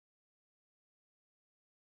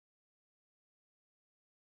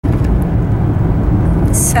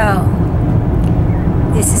So,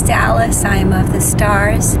 this is Dallas. I am of the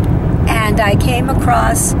stars, and I came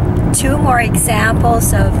across two more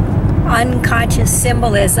examples of unconscious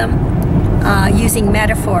symbolism using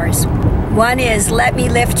metaphors. One is, let me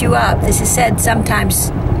lift you up. This is said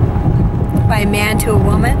sometimes by a man to a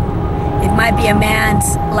woman. It might be a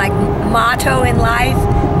man's motto in life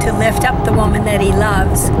to lift up the woman that he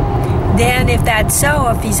loves. Then if that's so,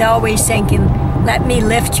 if he's always thinking, let me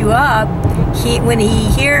lift you up, when he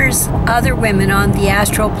hears other women on the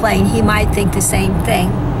astral plane, he might think the same thing.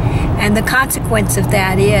 And the consequence of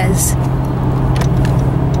that is,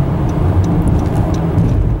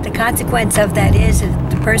 that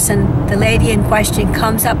the person, the lady in question,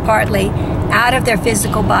 comes up partly out of their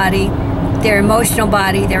physical body, their emotional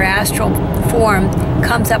body, their astral form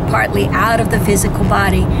comes up partly out of the physical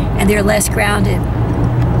body, and they're less grounded.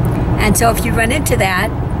 And so if you run into that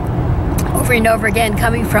over and over again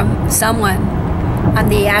coming from someone on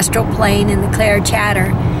the astral plane in the Claire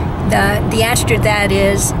chatter, the answer to that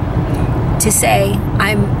is to say,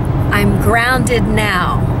 I'm grounded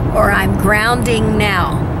now, or I'm grounding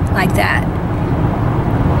now, like that.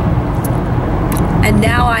 And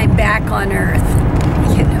now I'm back on earth,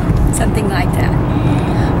 something like that.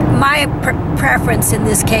 My preference in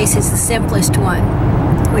this case is the simplest one,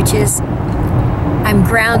 which is I'm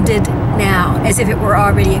grounded now, as if it were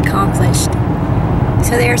already accomplished.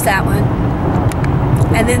 So there's that one.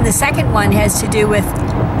 And then the second one has to do with,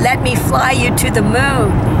 let me fly you to the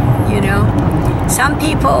moon, Some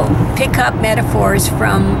people pick up metaphors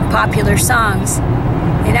from popular songs.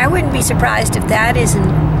 And I wouldn't be surprised if that isn't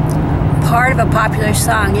part of a popular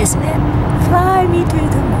song, isn't it? Fly me to the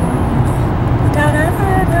moon, da da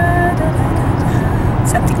da da da da,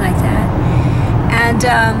 something like that.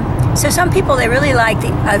 And so some people, they really like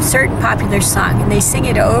a certain popular song, and they sing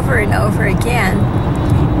it over and over again,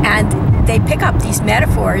 and they pick up these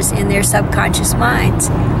metaphors in their subconscious minds.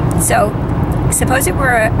 So suppose it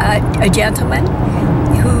were a gentleman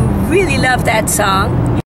who really loved that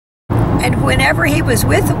song, and whenever he was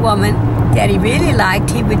with a woman that he really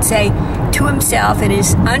liked, he would say to himself, in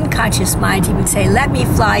his unconscious mind, he would say, let me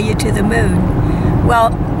fly you to the moon.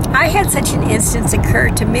 Well, I had such an instance occur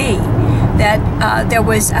to me that there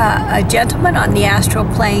was a gentleman on the astral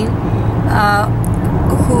plane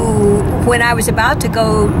who, when I was about to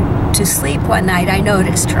go to sleep one night, I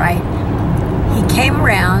noticed, right? He came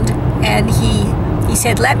around and he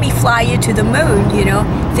said, let me fly you to the moon,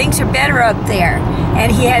 things are better up there. And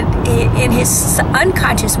he had, in his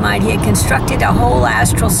unconscious mind, he had constructed a whole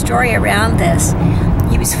astral story around this.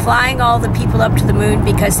 He was flying all the people up to the moon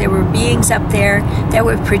because there were beings up there that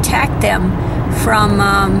would protect them from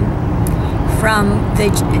the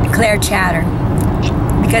Claire chatter.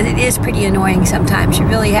 Because it is pretty annoying sometimes. You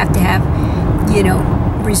really have to have,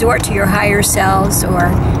 resort to your higher selves, or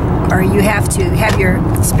you have to have your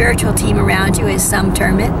spiritual team around you, as some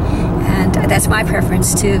term it. And that's my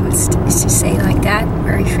preference too, is to say like that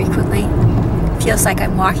very frequently. It feels like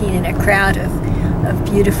I'm walking in a crowd of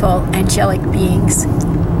beautiful angelic beings.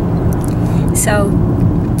 So,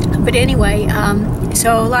 but anyway,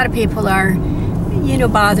 so a lot of people are,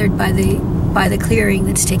 bothered by the clearing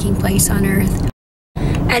that's taking place on Earth.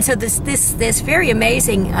 And so this very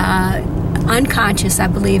amazing unconscious, I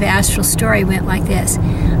believe, astral story went like this.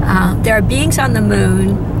 There are beings on the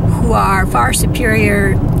moon who are far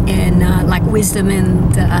superior in wisdom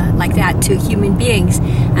and like that to human beings,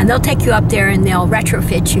 and they'll take you up there and they'll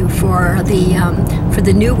retrofit you for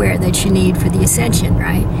the newware that you need for the ascension,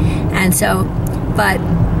 right? And so, but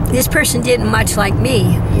this person didn't much like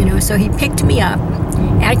me, so he picked me up,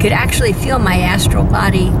 and I could actually feel my astral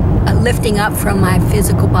body lifting up from my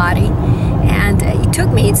physical body, and he took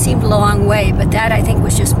me. It seemed a long way, but that, I think,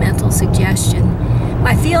 was just mental suggestion.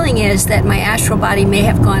 My feeling is that my astral body may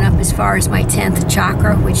have gone up as far as my 10th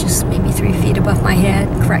chakra, which is maybe 3 feet above my head.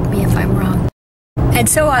 Correct me if I'm wrong. And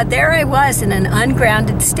so there I was in an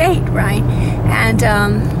ungrounded state, right?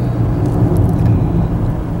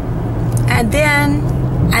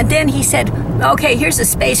 And then he said, okay, here's a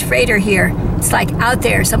space freighter here. It's like out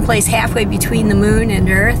there, someplace halfway between the moon and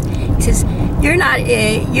Earth. He says, you're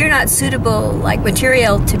not suitable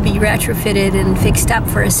material to be retrofitted and fixed up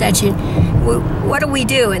for ascension. What do we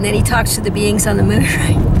do? And then he talks to the beings on the moon,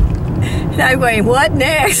 right? And I'm going, what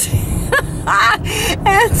next?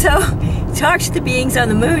 And so he talks to the beings on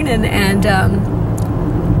the moon, and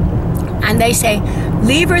they say,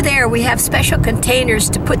 leave her there. We have special containers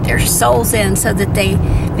to put their souls in, so that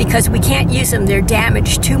because we can't use them, they're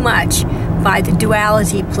damaged too much by the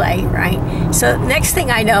duality play, right? So next thing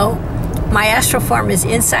I know, my astral form is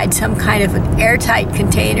inside some kind of an airtight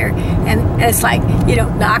container, and it's like, you know,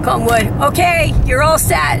 knock on wood, okay, you're all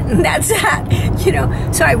set, and that's that, you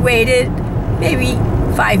know. So I waited maybe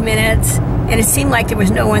 5 minutes, and it seemed like there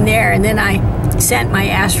was no one there, and then I sent my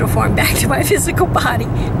astral form back to my physical body,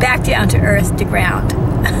 back down to earth, to ground.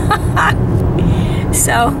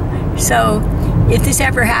 So if this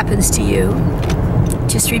ever happens to you,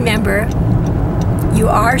 just remember, you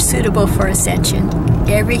are suitable for ascension.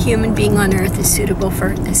 Every human being on earth is suitable for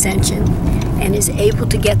ascension and is able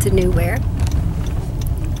to get to nowhere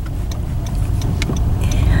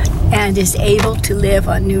and is able to live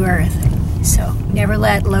on new earth. So never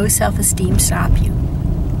let low self-esteem stop you.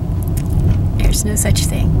 There's no such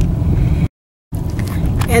thing.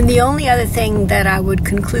 And the only other thing that I would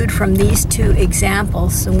conclude from these two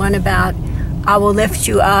examples, the one about I will lift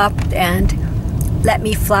you up and let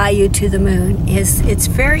me fly you to the moon, is it's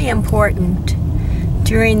very important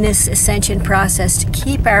during this ascension process to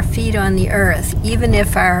keep our feet on the earth, even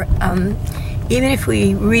if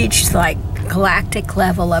we reach like galactic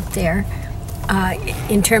level up there,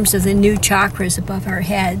 in terms of the new chakras above our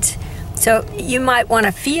heads. So you might want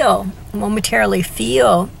to momentarily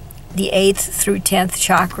feel the 8th through 10th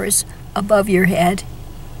chakras above your head,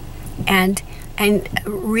 and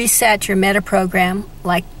reset your metaprogram,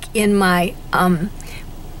 like in my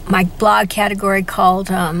my blog category called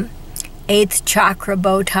 8th chakra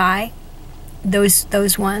bow tie.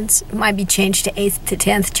 Those ones might be changed to 8th to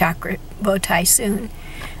 10th chakra bow tie soon.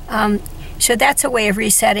 So that's a way of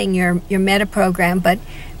resetting your metaprogram, but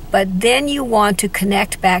then you want to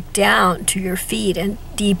connect back down to your feet and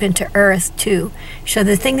deep into earth too. So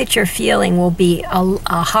the thing that you're feeling will be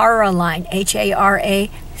a hara line, H-A-R-A,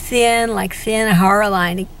 thin, like thin hara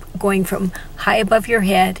line, going from high above your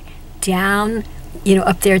head down, you know,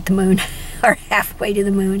 up there at the moon, or halfway to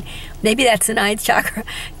the moon. Maybe that's the 9th chakra.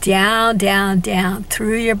 Down, down, down,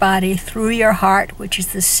 through your body, through your heart, which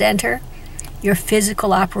is the center, your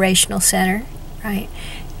physical operational center, right?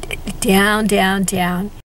 Down, down,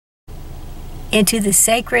 down, into the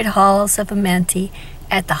sacred halls of Amenti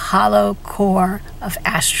at the hollow core of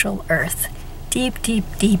astral earth. Deep, deep,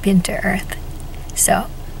 deep into earth. So,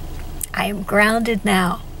 I am grounded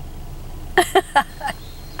now.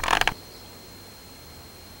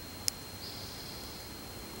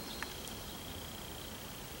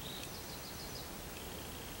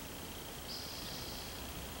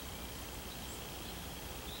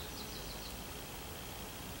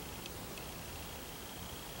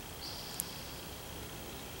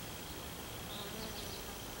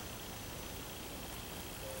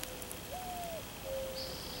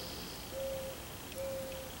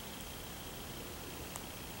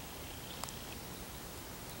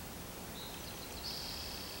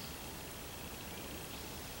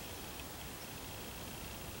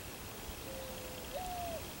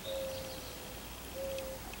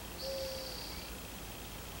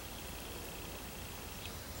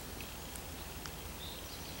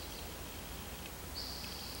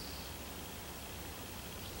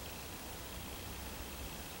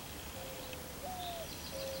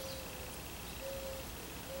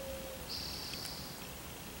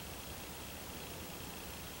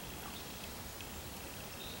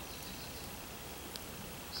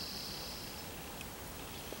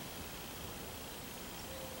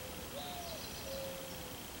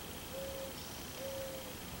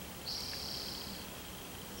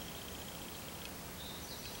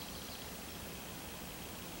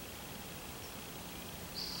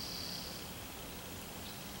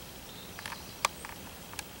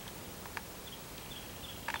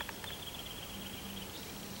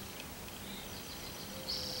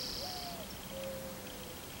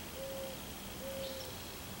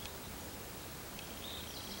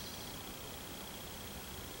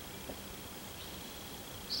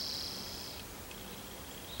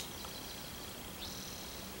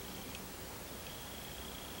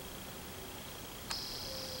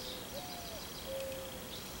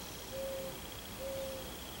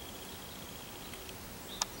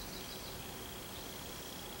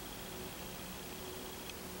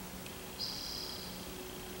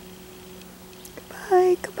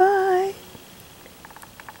 Goodbye.